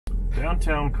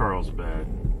Downtown Carlsbad.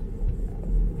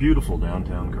 Beautiful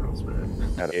downtown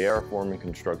Carlsbad. At Foreman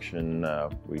Construction,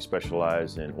 we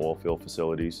specialize in oil field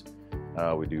facilities.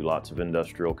 We do lots of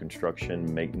industrial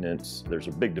construction, maintenance. There's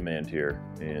a big demand here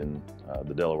in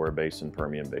the Delaware Basin,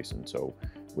 Permian Basin. So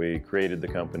we created the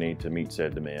company to meet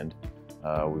said demand.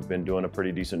 We've been doing a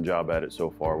pretty decent job at it so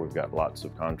far. We've got lots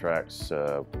of contracts,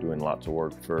 doing lots of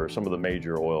work for some of the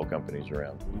major oil companies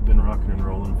around. We've been rocking and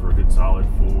rolling for a good solid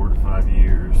 4 to 5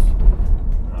 years.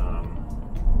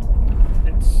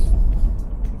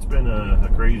 It's been a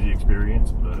crazy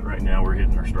experience, but right now we're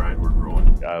hitting our stride, we're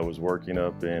growing. I was working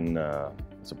up in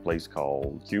it's a place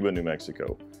called Cuba, New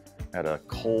Mexico, at a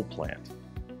coal plant.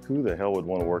 Who the hell would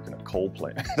want to work in a coal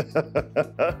plant?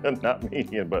 Not me,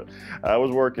 but I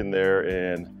was working there,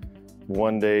 and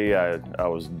one day I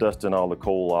was dusting all the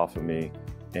coal off of me,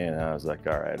 and I was like,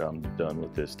 all right, I'm done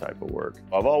with this type of work.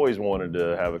 I've always wanted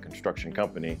to have a construction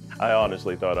company. I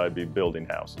honestly thought I'd be building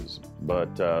houses,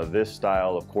 but this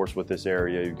style, of course, with this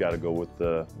area, you've got to go with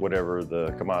whatever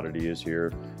the commodity is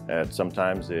here. And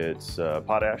sometimes it's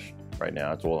potash. Right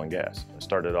now it's oil and gas. I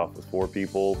started off with 4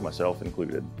 people, myself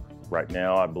included. Right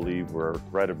now, I believe we're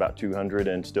right about 200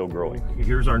 and still growing.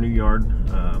 Here's our new yard.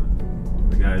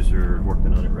 The guys are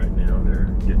working on it right now.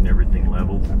 They're getting everything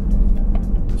leveled.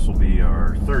 This will be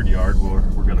our 3rd yard.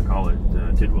 We're going to call it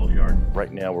Tidwell Yard.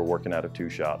 Right now, we're working out of 2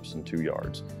 shops and 2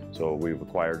 yards. So we've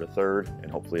acquired a 3rd and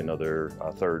hopefully another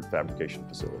 3rd fabrication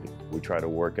facility. We try to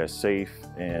work as safe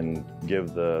and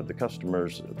give the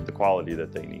customers the quality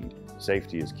that they need.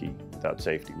 Safety is key. Without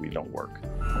safety, we don't work.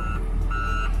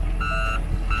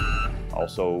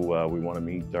 Also, we want to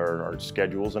meet our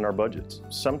schedules and our budgets.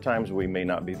 Sometimes we may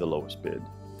not be the lowest bid.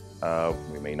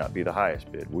 We may not be the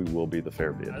highest bid. We will be the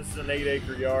fair bid. This is an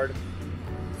 8-acre yard.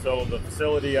 So the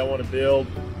facility I want to build,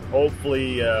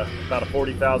 hopefully about a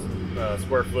 40,000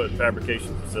 square foot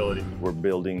fabrication facility. We're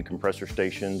building compressor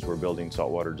stations. We're building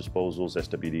saltwater disposals,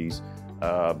 SWDs,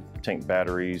 tank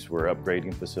batteries. We're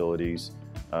upgrading facilities.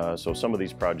 So some of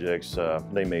these projects,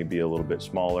 they may be a little bit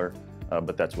smaller,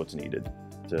 but that's what's needed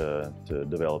to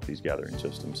develop these gathering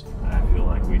systems. I feel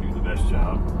like we do the best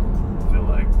job. I feel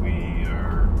like we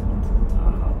are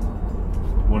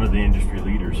one of the industry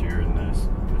leaders here in this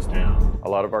town. A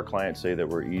lot of our clients say that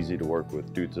we're easy to work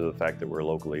with due to the fact that we're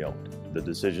locally owned. The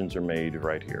decisions are made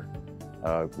right here.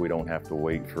 We don't have to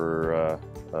wait for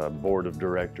a board of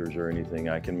directors or anything.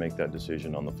 I can make that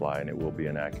decision on the fly, and it will be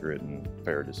an accurate and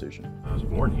fair decision. I was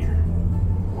born here,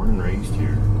 born and raised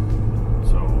here.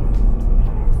 So,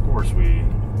 of course, we've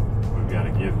got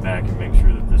to give back and make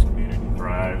sure that this community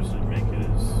thrives and make it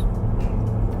as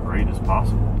great as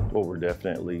possible. Well, we're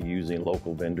definitely using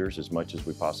local vendors as much as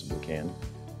we possibly can.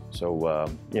 So,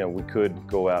 we could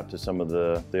go out to some of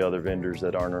the other vendors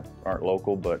that aren't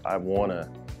local, but I want to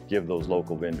give those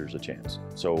local vendors a chance.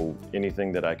 So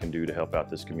anything that I can do to help out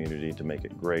this community to make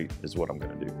it great is what I'm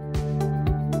going to do.